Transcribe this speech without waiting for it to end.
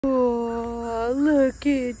look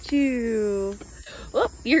at you. Oh,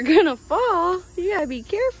 you're gonna fall. You gotta be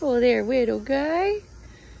careful there, little guy.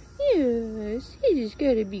 Yes, you just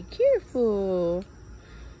gotta be careful.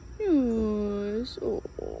 Yes.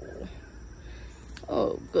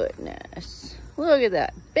 Oh, goodness. Look at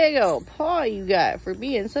that big old paw you got for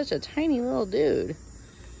being such a tiny little dude.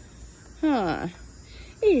 Huh.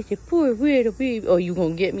 It's a poor little baby. Oh, you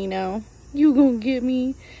gonna get me now? You gonna get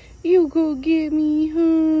me? You gonna get me,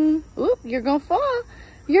 huh? Oop, you're gonna fall.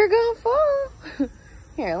 You're gonna fall.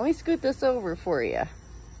 Here, let me scoot this over for you.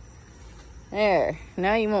 There.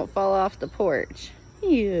 Now you won't fall off the porch.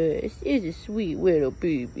 Yes, it's a sweet little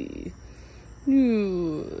baby.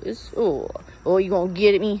 Yes. Oh, you gonna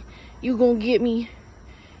get me? You gonna get me?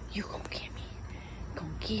 You gonna get me?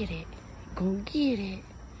 Gonna get it. Gonna get it.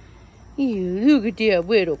 You look at that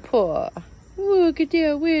little paw. Look at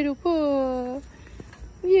that little paw.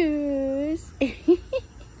 Yes.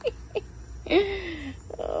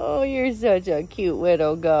 Oh, you're such a cute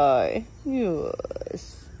little guy.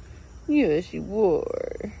 Yes. Yes, you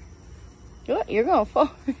were. Oh, you're gonna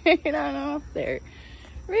fall right on off there.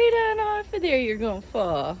 Right on off of there, you're gonna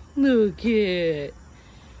fall. Look it.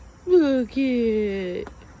 Look it.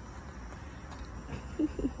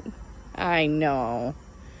 I know.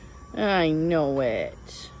 I know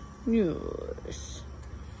it. Yes.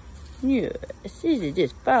 Yes. This is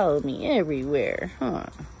just follow me everywhere, huh?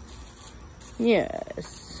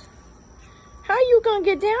 Yes. How you gonna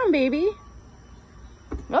get down, baby?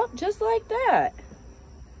 Oh, just like that.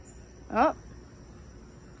 Oh.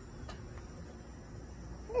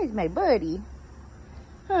 Here's my buddy.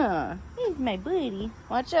 Huh. Here's my buddy.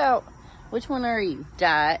 Watch out. Which one are you?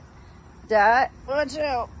 Dot. Dot. Watch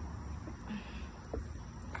out.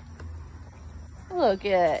 Look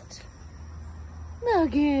it.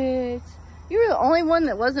 Look it. You were the only one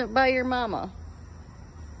that wasn't by your mama.